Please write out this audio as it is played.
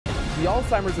The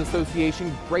Alzheimer's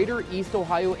Association Greater East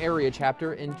Ohio Area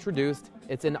Chapter introduced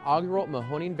its inaugural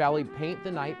Mahoning Valley Paint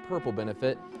the Night Purple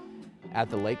benefit at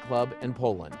the Lake Club in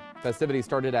Poland. Festivities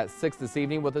started at 6 this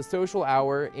evening with a social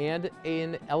hour and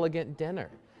an elegant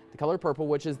dinner. The color purple,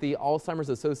 which is the Alzheimer's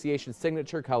Association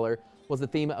signature color, was the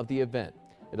theme of the event.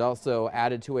 It also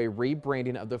added to a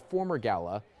rebranding of the former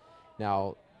gala.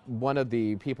 Now, one of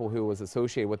the people who was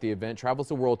associated with the event travels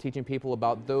the world teaching people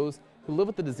about those who live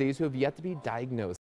with the disease who have yet to be diagnosed.